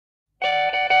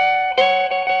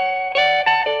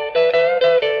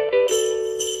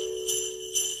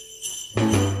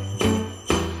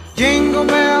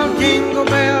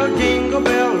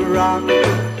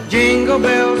Jingle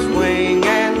bells swing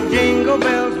and jingle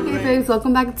bells ring. Hey guys,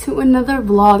 welcome back to another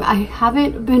vlog. I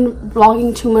haven't been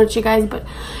vlogging too much, you guys, but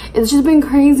it's just been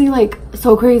crazy, like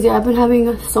so crazy. I've been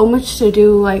having so much to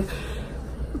do. Like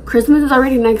Christmas is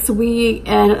already next week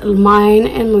and mine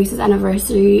and Luis's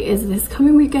anniversary is this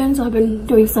coming weekend, so I've been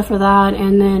doing stuff for that,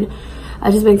 and then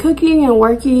I've just been cooking and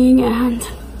working, and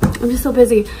I'm just so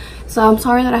busy. So I'm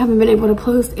sorry that I haven't been able to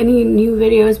post any new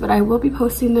videos, but I will be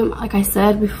posting them. Like I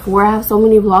said before, I have so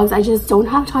many vlogs, I just don't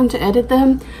have time to edit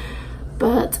them.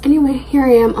 But anyway, here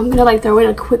I am. I'm gonna like throw in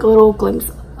a quick little glimpse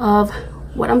of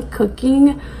what I'm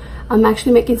cooking. I'm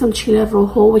actually making some Chile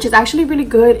Rojo, which is actually really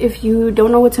good if you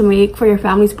don't know what to make for your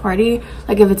family's party,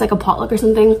 like if it's like a potluck or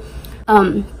something.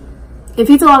 It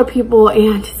feeds a lot of people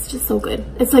and it's just so good.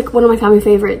 It's like one of my family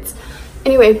favorites.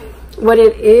 Anyway, what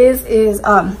it is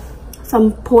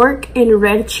some pork in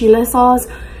red chile sauce,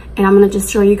 and I'm gonna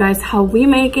just show you guys how we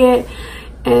make it.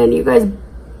 And you guys,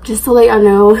 just to let y'all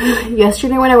know,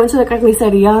 yesterday when I went to the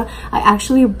carniceria, I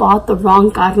actually bought the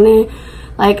wrong carne.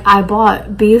 Like I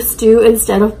bought beef stew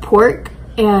instead of pork,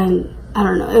 and I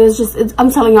don't know, it was just,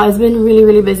 I'm telling y'all, it's been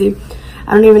really busy.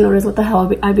 I don't even notice what the hell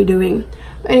I'd be doing.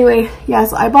 But anyway, yeah,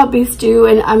 so I bought beef stew,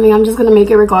 and I mean, I'm just gonna make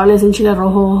it regardless in Chile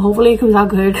Rojo. Hopefully it comes out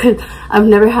good, because I've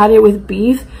never had it with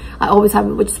beef. I always have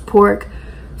it with just pork.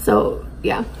 So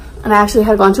yeah, and I actually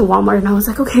had gone to Walmart and I was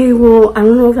like, okay, well, I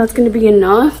don't know if that's gonna be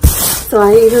enough. So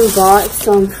I even bought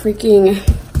some freaking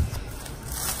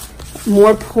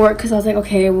more pork, because I was like,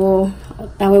 okay, well,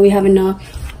 that way we have enough.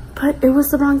 But it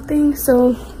was the wrong thing,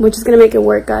 so we're just gonna make it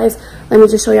work, guys. Let me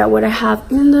just show you what I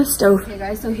have in the stove. Okay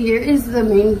guys, so here is the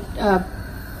main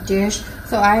dish.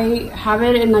 So I have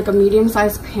it in like a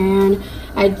medium-sized pan.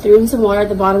 I threw in some water at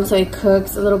the bottom so it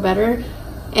cooks a little better.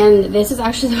 And this is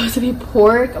actually supposed to be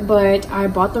pork, but I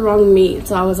bought the wrong meat,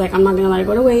 so I was like, I'm not gonna let it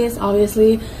go to waste,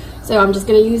 obviously. So I'm just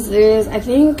gonna use this. I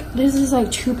think this is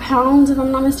like 2 pounds if I'm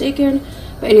not mistaken.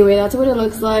 But anyway, that's what it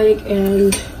looks like,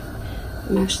 and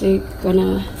I'm actually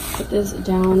gonna put this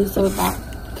down so that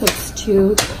cooks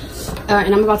too.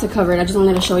 And I'm about to cover it. I just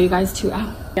wanted to show you guys too.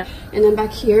 Yeah. And then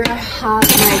back here I have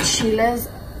my chiles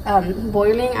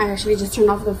boiling. I actually just turned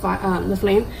off the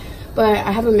flame. But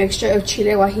I have a mixture of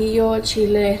chile guajillo,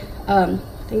 chile, I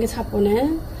think it's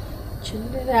japonés, chile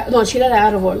de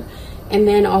árbol, and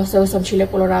then also some chile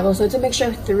colorado. So it's a mixture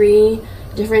of 3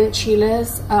 different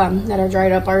chiles that are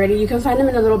dried up already. You can find them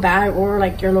in a little bag, or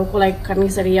like your local like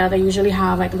carniceria. They usually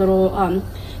have like little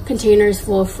containers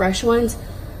full of fresh ones.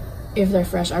 If they're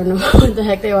fresh, I don't know what the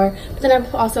heck they are. But then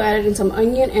I've also added in some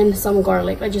onion and some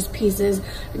garlic, like just pieces.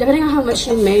 Depending on how much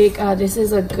you make, this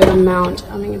is a good amount.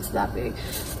 I mean, it's that big.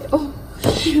 Oh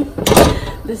shoot,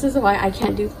 this is why I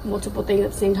can't do multiple things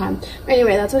at the same time. But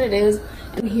anyway, that's what it is.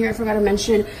 And here I forgot to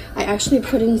mention, I actually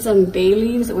put in some bay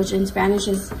leaves, which in Spanish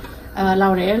is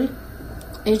laurel.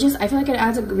 It just, I feel like it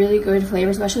adds a really good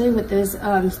flavor, especially with this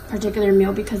particular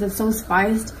meal, because it's so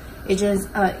spiced. It just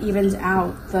evens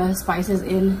out the spices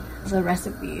in the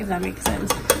recipe, if that makes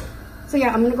sense. So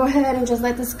yeah, I'm gonna go ahead and just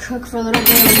let this cook for a little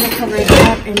bit. I'm gonna cover it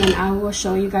up, and then I will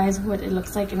show you guys what it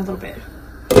looks like in a little bit.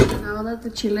 Now that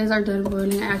the chiles are done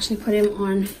boiling, I actually put them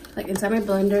on like inside my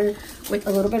blender with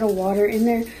a little bit of water in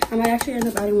there. I might actually end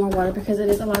up adding more water because it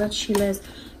is a lot of chiles.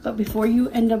 But before you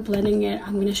end up blending it,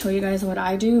 I'm gonna show you guys what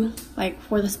I do. Like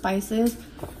for the spices,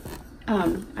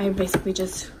 I basically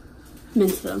just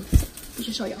mince them. So let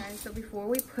me show you guys. So before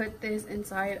we put this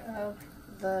inside of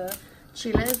the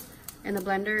chiles in the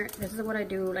blender, this is what I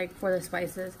do like for the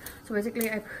spices. So basically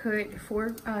I put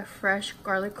 4 fresh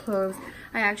garlic cloves.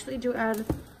 I actually do add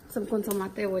some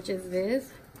consomate, which is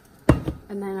this,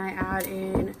 and then I add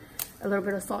in a little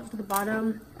bit of salt to the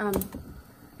bottom.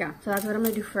 Yeah, so that's what I'm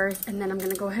gonna do first, and then I'm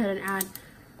gonna go ahead and add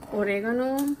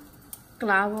oregano,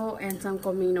 clavo, and some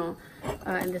comino,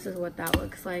 and this is what that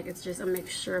looks like. It's just a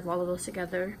mixture of all of those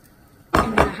together,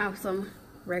 and then I have some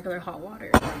regular hot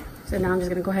water. So now I'm just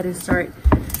gonna go ahead and start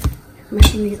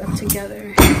mixing these up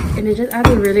together, and it just adds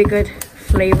a really good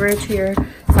flavor to your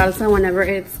salsa whenever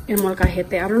it's in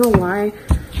molcajete. I don't know why,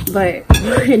 but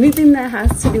anything that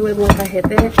has to do with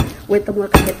molcajete,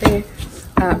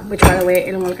 which by the way,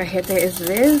 el molcajete is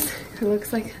this. It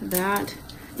looks like that.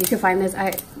 You can find this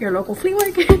at your local flea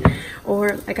market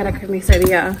or like at a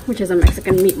carniceria, which is a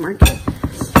Mexican meat market.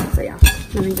 So yeah,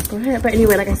 let me just go ahead. But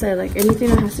anyway, like I said, like anything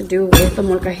that has to do with the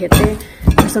molcajete,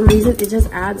 for some reason it just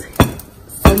adds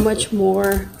so much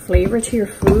more flavor to your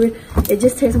food. It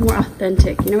just tastes more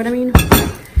authentic, you know what I mean?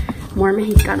 More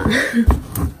Mexicana,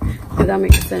 if that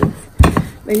makes sense.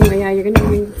 But anyway, yeah, you're gonna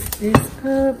mix this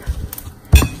up.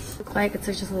 Look like it's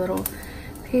just a little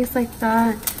paste like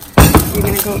that. You're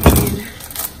gonna go in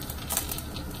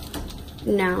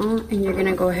now, and you're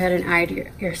gonna go ahead and add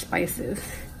your spices.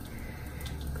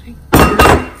 Like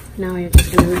that. Now you're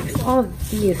just gonna mix all of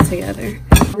these together.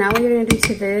 Now what you're gonna do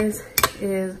to this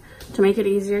is, to make it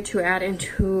easier to add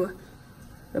into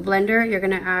the blender, you're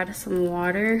gonna add some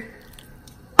water.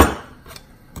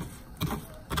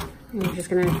 And you're just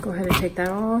gonna go ahead and take that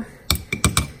off.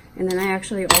 And then I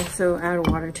actually also add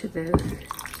water to this,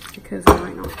 because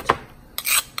why not?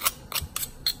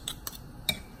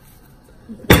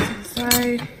 Put this to the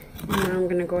side, and now I'm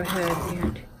gonna go ahead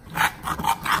and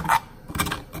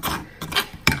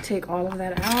take all of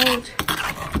that out.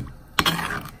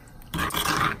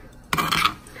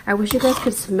 I wish you guys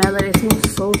could smell it. It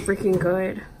smells so freaking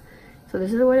good. So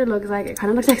this is what it looks like. It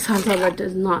kind of looks like salsa, but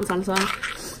it's not salsa.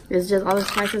 It's just all the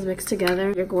spices mixed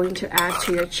together. You're going to add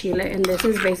to your chile, and this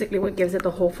is basically what gives it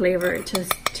the whole flavor. It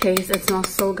just tastes, it smells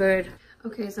so good.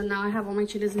 Okay, so now I have all my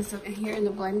chiles and stuff in here in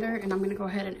the blender, and I'm gonna go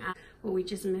ahead and add what we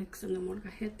just mixed in the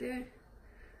molcajete.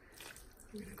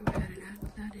 I'm gonna go ahead and add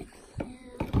that in here.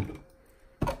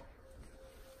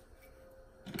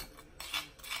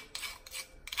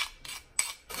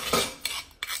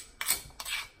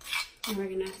 And we're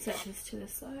gonna set this to the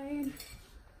side.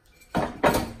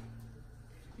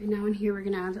 And now in here, we're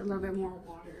gonna add a little bit more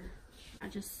water.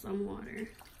 Just some water.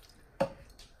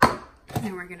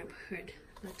 And we're gonna put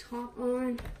the top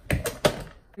on.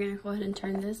 We're gonna go ahead and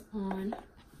turn this on.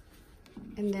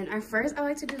 And then at first, I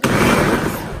like to do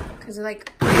this because it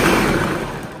like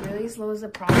really slows the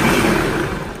process.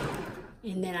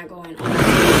 And then I go in on.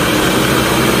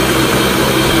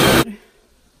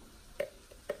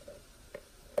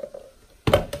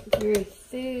 Very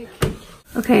thick.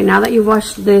 Okay, now that you've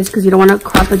washed this, because you don't want to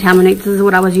cross-contaminate, this is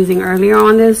what I was using earlier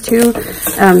on this too.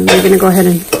 You're gonna go ahead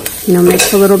and, you know,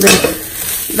 mix a little bit.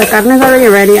 The carne is already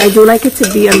ready. I do like it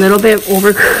to be a little bit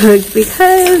overcooked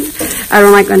because I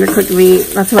don't like undercooked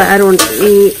meat. That's why I don't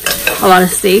eat a lot of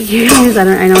steak.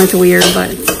 I know it's weird,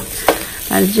 but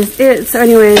that is just it. So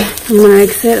anyway, I'm gonna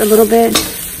mix it a little bit,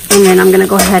 and then I'm gonna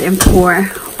go ahead and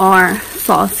pour our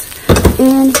sauce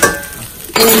in.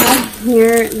 And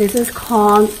here, this is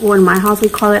called, or in my house we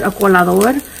call it a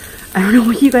colador. I don't know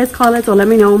what you guys call it, so let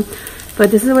me know. But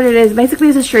this is what it is. Basically,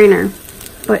 it's a strainer,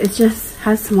 but it just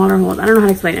has smaller holes. I don't know how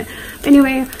to explain it.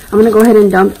 Anyway, I'm gonna go ahead and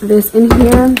dump this in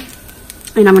here,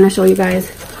 and I'm gonna show you guys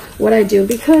what I do,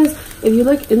 because if you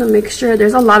look in the mixture,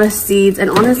 there's a lot of seeds,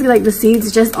 and honestly, like, the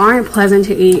seeds just aren't pleasant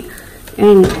to eat,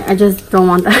 and I just don't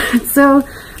want that. So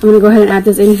I'm gonna go ahead and add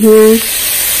this in here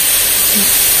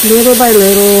little by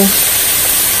little.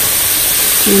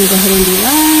 I'm gonna go ahead and do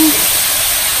that.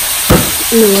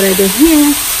 And then what I do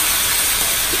here,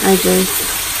 I just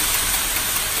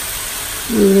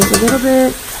move this a little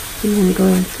bit. I'm gonna go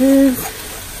like this.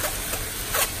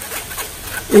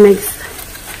 It makes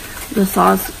the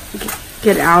sauce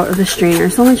get out of the strainer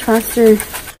so much faster.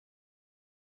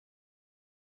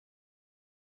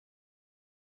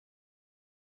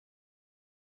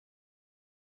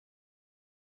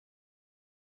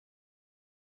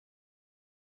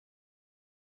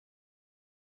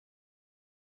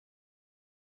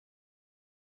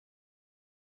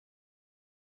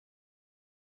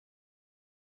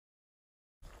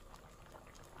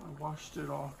 Washed it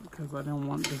off because I didn't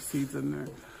want the seeds in there.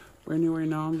 But anyway,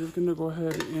 now I'm just gonna go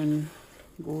ahead and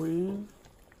go in,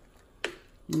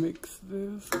 mix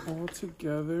this all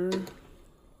together.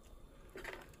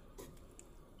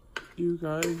 You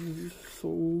guys, this is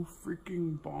so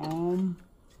freaking bomb.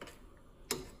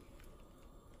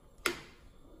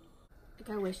 Like,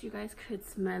 I wish you guys could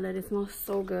smell it. It smells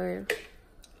so good.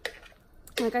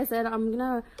 Like I said, I'm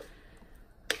gonna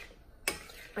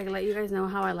like let you guys know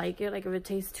how I like it. Like, if it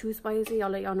tastes too spicy, I'll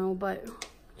let y'all know. But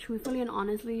truthfully and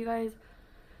honestly, you guys,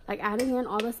 like, adding in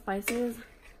all the spices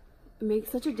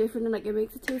makes such a difference. Like, it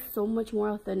makes it taste so much more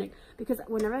authentic. Because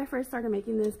whenever I first started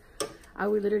making this, I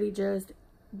would literally just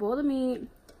boil the meat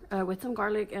with some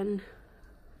garlic and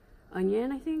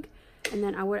onion, I think, and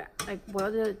then I would like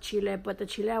boil the chile. But the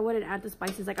chile, I wouldn't add the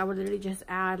spices. Like, I would literally just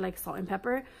add like salt and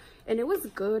pepper, and it was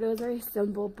good. It was very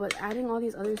simple. But adding all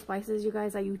these other spices, you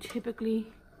guys, that you typically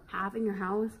have in your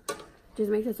house,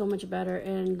 just makes it so much better.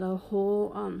 And the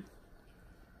whole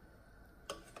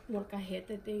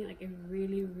molcajete thing, like, it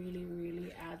really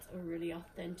adds a really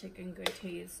authentic and good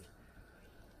taste.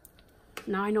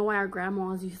 Now I know why our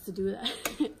grandmas used to do that.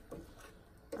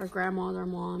 Our grandmas, our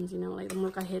moms, you know, like, the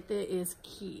molcajete is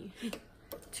key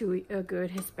to a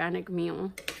good Hispanic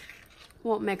meal.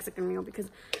 Well, Mexican meal, because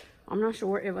I'm not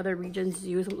sure if other regions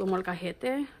use the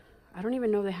molcajete. I don't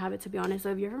even know if they have it, to be honest.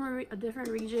 So if you're from a different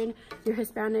region, you're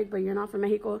Hispanic, but you're not from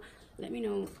Mexico, let me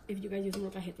know if you guys use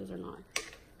molcajetes or not.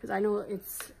 Because I know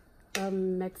it's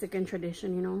Mexican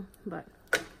tradition, you know, but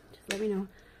just let me know.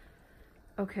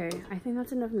 Okay, I think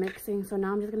that's enough mixing. So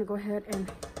now I'm just gonna go ahead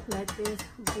and let this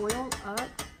boil up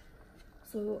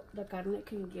so the carne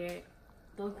can get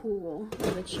the jugo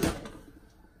of the chile.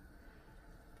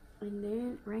 And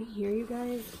then right here, you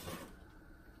guys,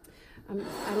 I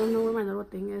don't know where my little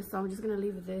thing is, so I'm just gonna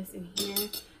leave this in here.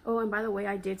 Oh, and by the way,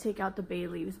 I did take out the bay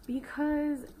leaves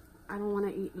because I don't want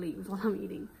to eat leaves while I'm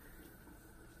eating.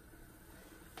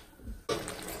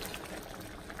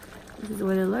 This is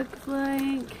what it looks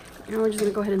like. And we're just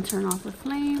gonna go ahead and turn off the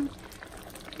flame,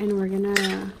 and we're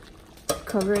gonna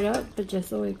cover it up, but just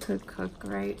so it could cook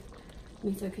right,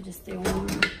 and so it could just stay warm.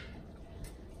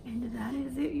 And that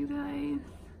is it, you guys.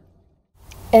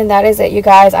 And that is it, you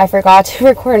guys. I forgot to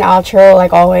record an outro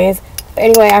like always. But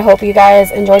anyway, I hope you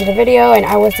guys enjoyed the video, and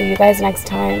I will see you guys next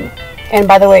time. And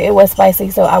by the way, it was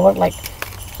spicy, so I would like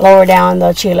lower down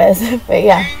the chiles. But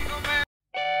yeah.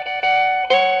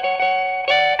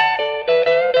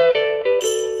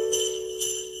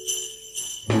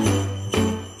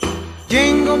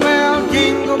 Jingle bell,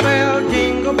 jingle bell,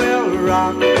 jingle bell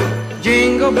rock.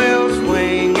 Jingle bells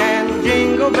swing and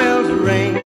jingle bells